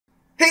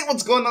Hey,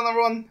 what's going on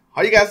everyone?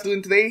 How you guys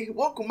doing today?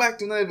 Welcome back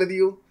to another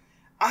video.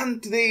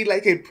 And today,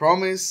 like I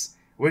promised,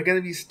 we're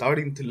gonna be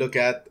starting to look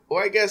at,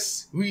 or I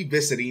guess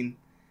revisiting,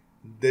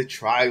 the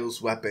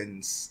Trials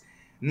weapons.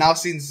 Now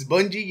since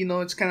Bungie,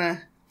 it's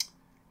kinda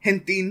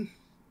hinting,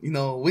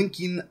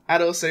 winking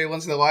at us every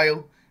once in a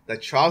while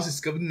that Trials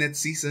is coming next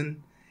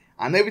season.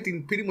 And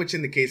everything pretty much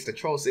indicates that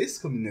Trials is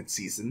coming next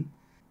season.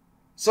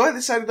 So I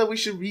decided that we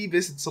should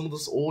revisit some of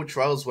those old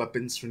Trials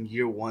weapons from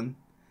year 1.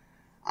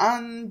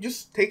 And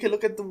just take a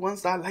look at the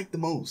ones that I like the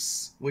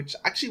most, which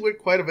actually were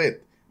quite a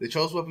bit. The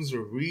Trials weapons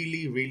were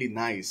really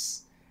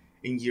nice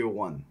in year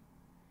 1.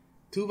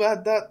 Too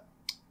bad that,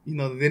 they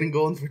didn't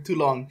go on for too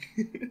long.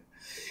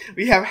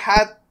 We have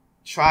had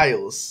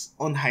Trials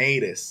on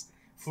hiatus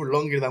for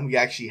longer than we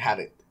actually had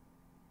it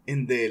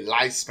in the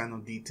lifespan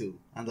of D2,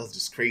 and that's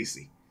just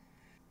crazy.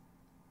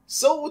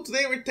 So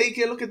today we're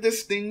taking a look at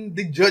this thing,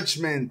 the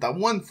Judgment, a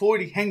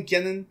 140 hand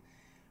cannon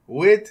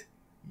with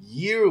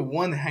Year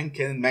 1 hand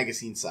cannon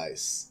magazine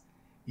size.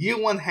 Year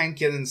 1 hand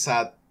cannons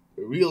had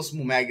real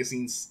small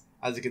magazines,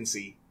 as you can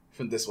see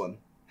from this one,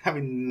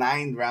 having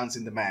 9 rounds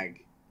in the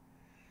mag.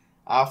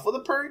 For the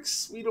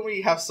perks, we don't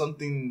really have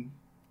something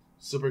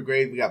super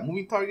great. We got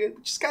moving target,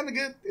 which is kind of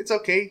good. It's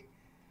okay.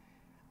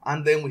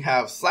 And then we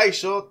have slide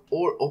shot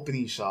or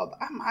opening shot.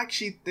 I'm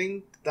actually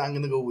think that I'm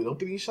gonna go with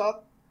opening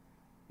shot,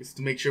 just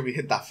to make sure we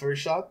hit that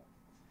first shot.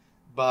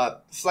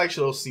 But slide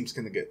shot also seems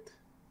kind of good.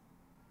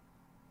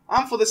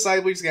 And for the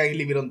side, we're just gonna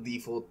leave it on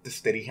default, the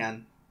steady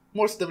hand.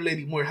 More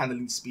stability, more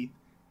handling speed.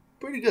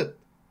 Pretty good.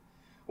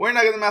 We're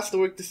not gonna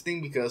masterwork this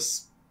thing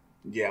because,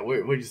 yeah,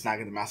 we're just not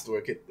gonna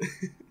masterwork it.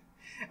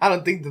 I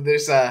don't think that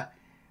there's a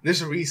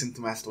reason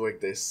to masterwork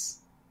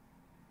this.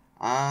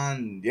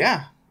 And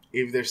yeah,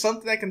 if there's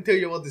something I can tell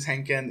you about this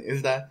hand cannon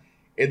is that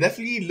it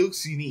definitely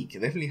looks unique. It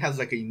definitely has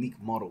like a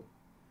unique model.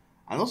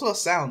 And also a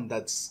sound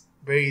that's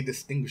very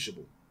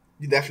distinguishable.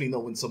 You definitely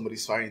know when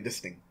somebody's firing this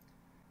thing.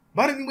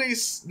 But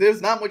anyways,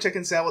 there's not much I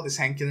can say about this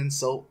hand cannon,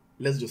 so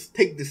let's just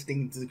take this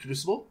thing into the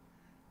Crucible,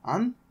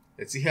 and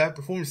let's see how it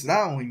performs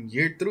now in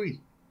year 3.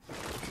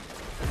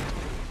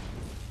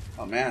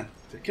 Oh man,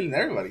 they're killing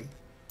everybody.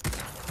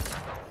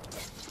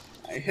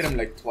 I hit him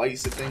like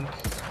twice, I think.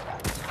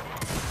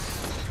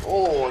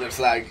 Oh, there's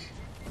lag.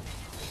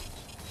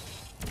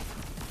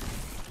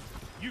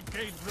 You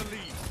gained the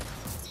lead.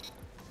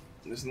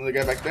 There's another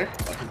guy back there.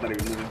 Oh, he's not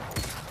even moving.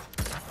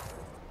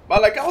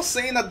 But like I was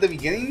saying at the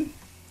beginning,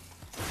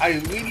 I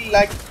really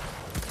like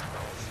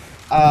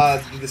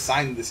the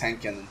design of this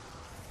hand cannon.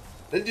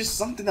 There's just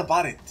something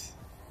about it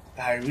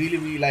that I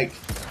really like.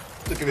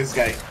 Look at this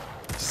guy,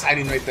 just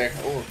hiding right there.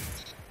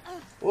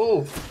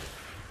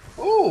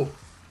 Oh,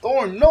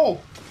 Thorn,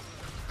 no!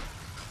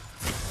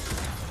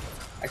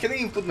 I can't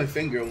even put my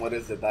finger on what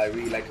is it that I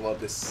really like about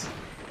this.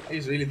 I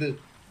just really do.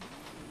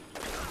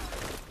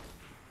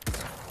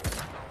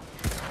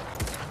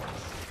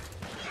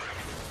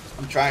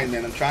 I'm trying,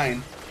 man. I'm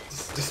trying.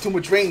 Just too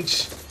much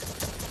range.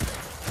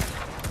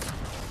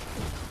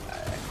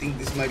 I think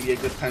this might be a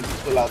good time to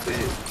pull out the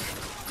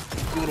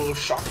good old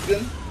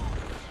shotgun.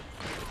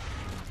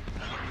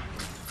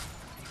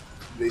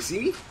 Do they see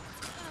me?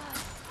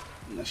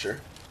 I'm not sure.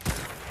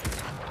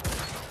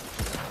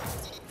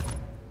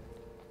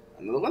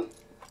 Another one?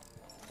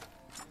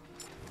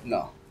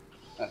 No.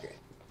 Okay.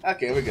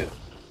 Okay, we're good.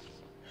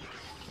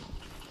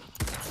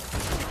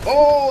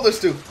 Oh, there's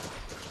 2.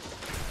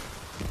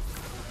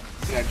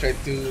 See, I tried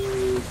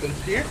to come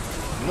here.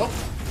 Nope.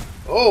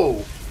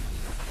 Oh.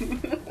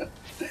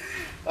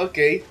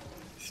 Okay,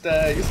 just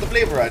the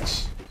flavor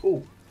rush.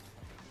 Cool.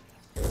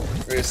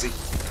 Where is he?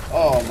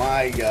 Oh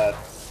my god.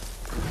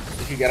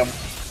 Did you get him?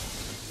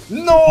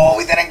 No,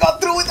 we didn't go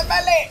through with the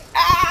melee.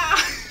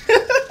 Ah!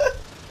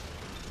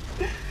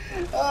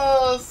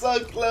 Oh,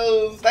 so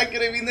close. That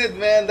could have been it,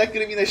 man. That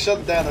could have been a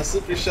shutdown, a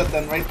super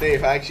shutdown right there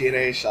if I actually hit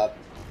a headshot.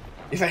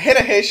 If I hit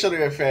a headshot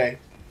or if I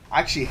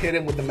actually hit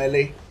him with the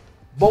melee,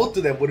 both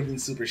of them would have been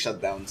super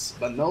shutdowns.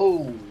 But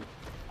no,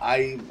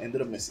 I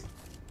ended up missing.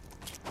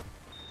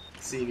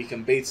 See if we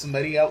can bait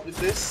somebody out with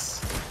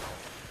this.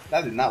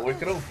 That did not work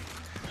at all.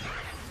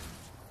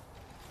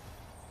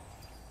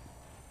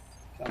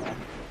 Come on.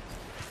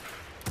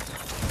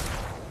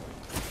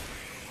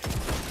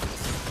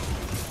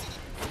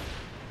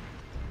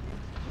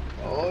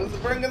 Oh, is the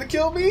burn gonna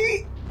kill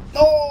me?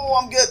 No,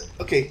 I'm good.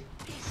 Okay.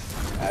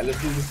 Alright, let's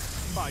do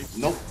this.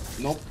 Nope.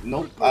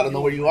 I don't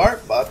know where you are,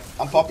 but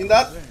I'm popping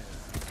that.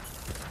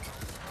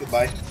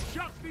 Goodbye.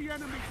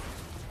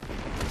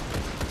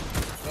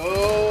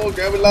 Oh,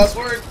 grab it, last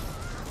word.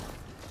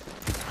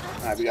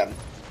 Alright, we got him.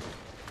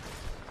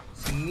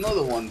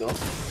 Another one though.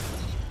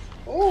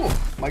 Oh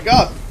my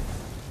god.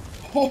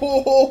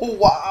 Oh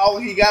wow,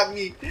 he got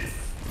me.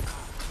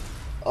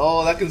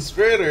 Oh, that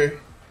conspirator.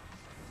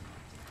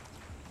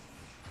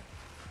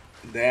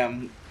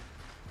 Damn.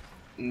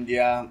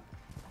 Yeah.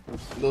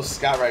 Those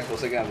scout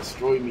rifles are gonna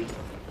destroy me.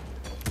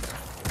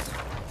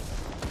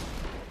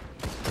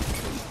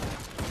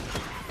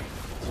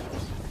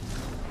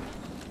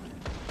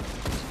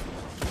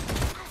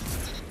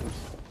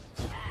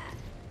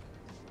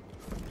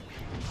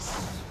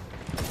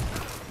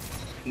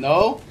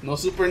 No, no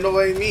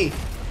supernova in me.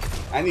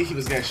 I knew he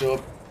was gonna show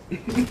up.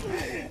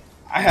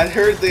 I had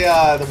heard the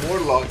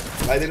warlock,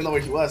 but I didn't know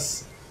where he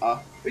was.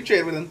 We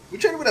traded with him. We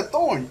traded with a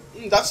thorn.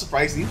 That's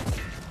surprising.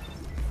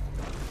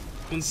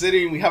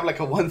 Considering we have like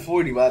a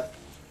 140, but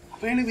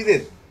apparently we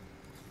did.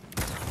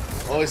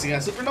 Oh, is he a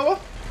supernova?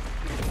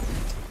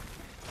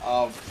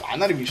 I'm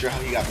not even sure how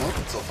he got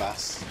melted so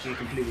fast, to be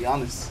completely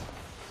honest.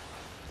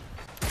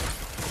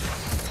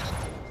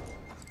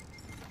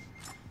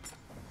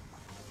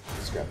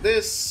 Let's grab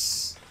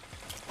this.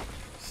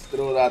 Let's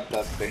throw that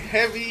at the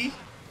heavy.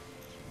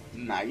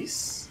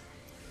 Nice.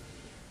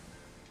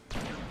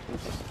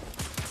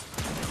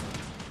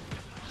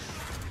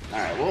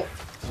 Alright, well.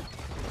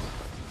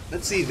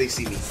 Let's see if they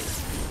see me.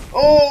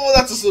 Oh,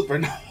 that's a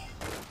supernova.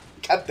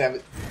 God damn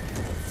it.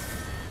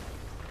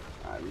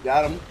 Alright, we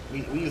got him.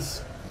 We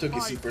just took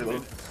his super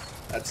load.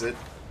 That's it.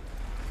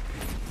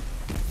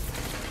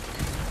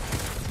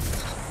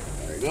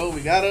 There we go,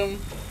 we got him.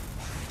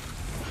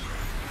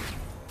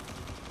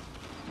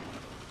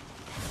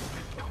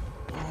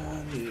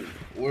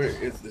 Where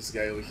is this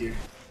guy over here?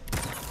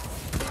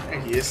 There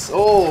he is.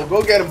 Oh,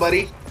 go get him,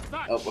 buddy.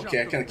 Oh,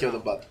 okay, I can't kill the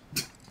bot.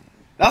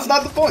 That's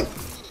not the point.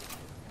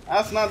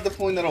 That's not the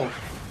point at all.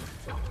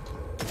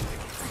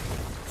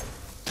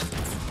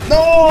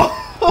 No!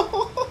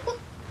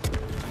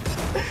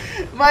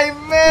 My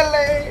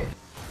melee!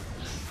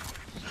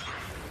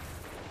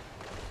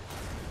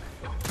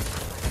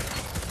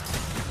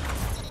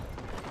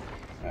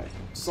 Alright,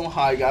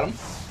 somehow I got him.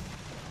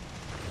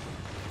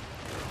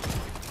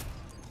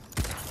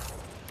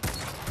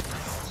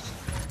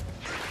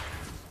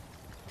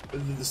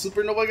 The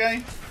supernova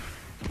guy?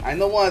 I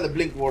know one of the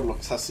Blink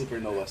Warlocks has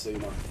supernova, so you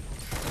know.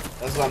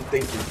 That's what I'm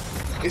thinking.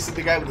 Is it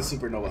the guy with the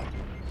supernova?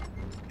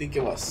 I think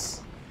it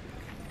was.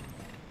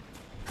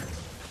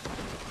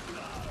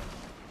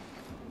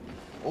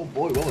 Oh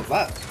boy, what was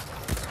that?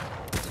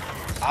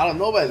 I don't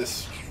know, but I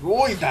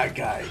destroyed that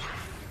guy.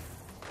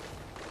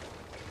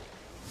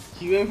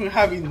 He went from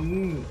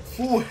having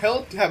full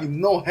health to having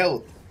no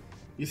health.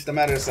 Just a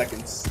matter of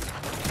seconds.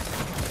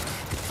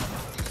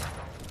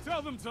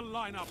 Tell them to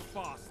line up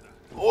faster.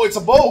 Oh, it's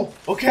a bow!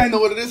 Okay, I know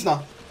what it is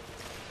now.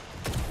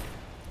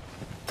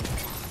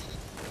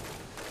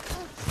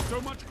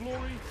 So much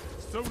glory,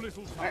 so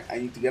little time. Alright, I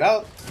need to get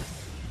out.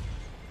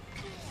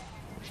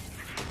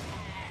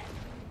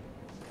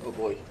 Oh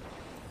boy.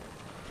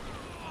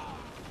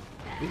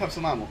 We have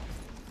some ammo.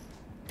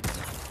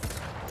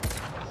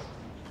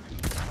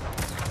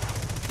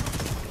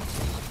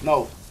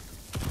 No.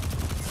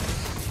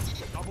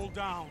 Double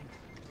down.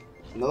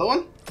 Another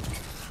one?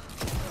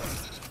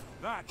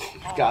 That's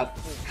God.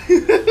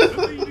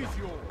 the lead is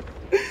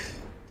yours.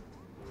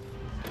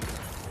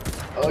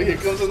 Oh, here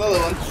comes another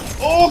one.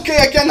 Okay,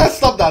 I cannot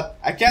stop that.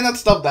 I cannot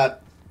stop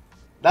that.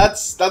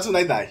 That's when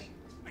I die.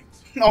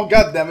 Oh,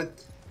 god damn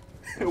it.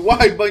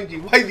 Why,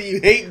 Bungie? Why do you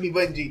hate me,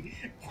 Bungie?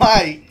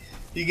 Why?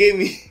 You gave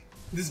me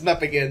this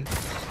map again.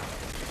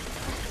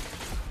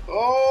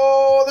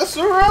 Oh, the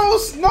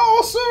Soros!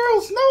 No,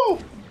 Soros, no!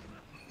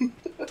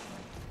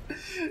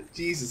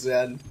 Jesus,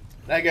 man.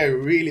 That guy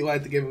really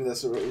wanted to give him the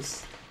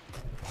Soros.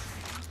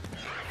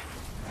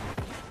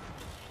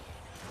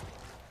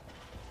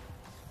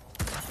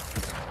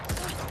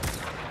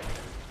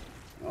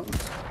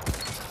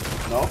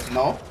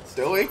 No,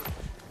 stay away.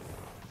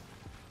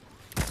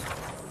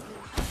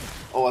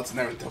 Oh, that's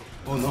Naruto.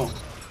 Oh no.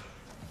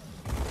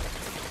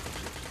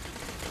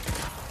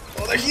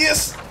 Oh, there he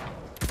is!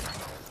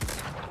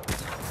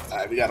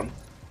 Alright, we got him.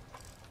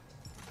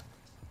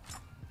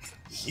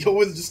 He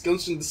always just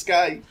comes from the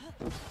sky.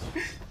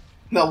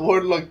 That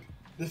warlock,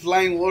 the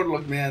flying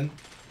warlock, man.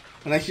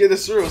 When I hear the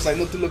Suros, I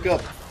know to look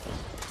up.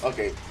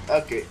 Okay,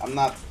 I'm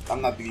not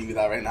believing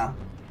that right now.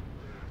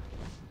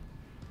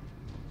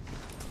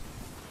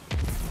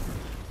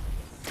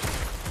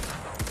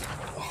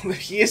 Oh, there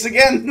he is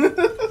again!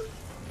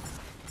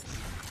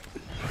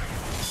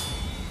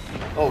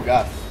 Oh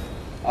god.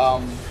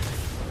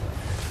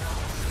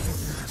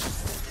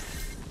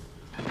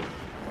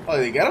 Oh,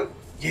 did they get him?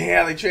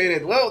 Yeah, they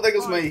traded. Well, there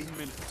goes my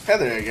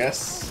heather, I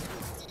guess.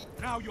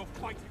 Now you're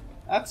fighting.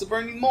 That's a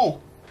burning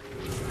mole.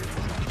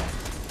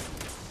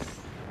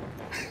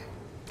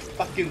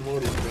 Fucking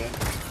warriors, man.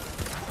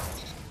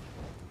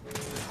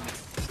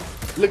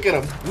 Look at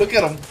him. Look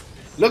at him.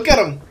 Look at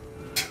him.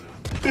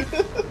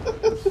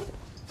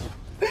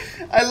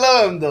 I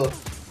love him though.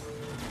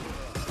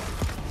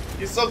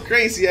 He's so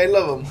crazy. I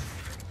love him.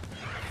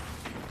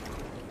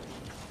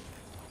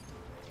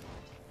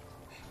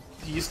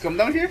 Did he just come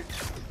down here?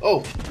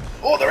 Oh.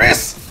 Oh, there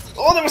is!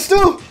 Oh, there was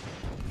two!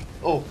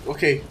 Oh,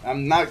 okay.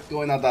 I'm not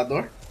going out that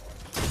door.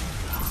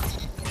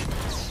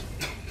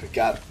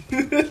 God.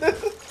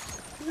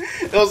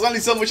 There was only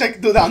so much I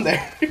could do down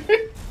there.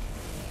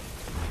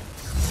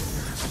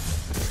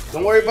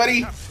 Don't worry,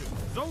 buddy.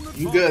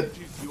 You good.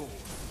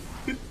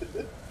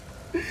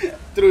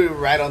 Threw it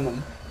right on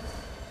them.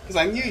 Because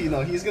I knew, you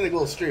know, he's gonna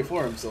go straight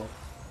for him, so.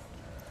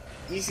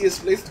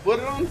 Easiest place to put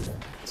it on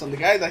is on the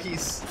guy that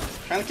he's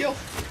trying to kill.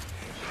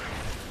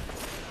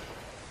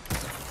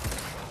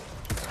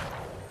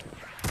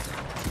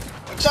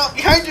 Watch out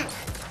behind you!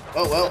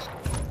 Oh well.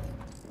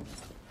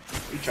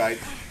 We tried.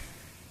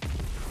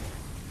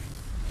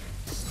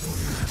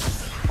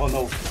 Oh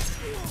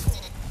no.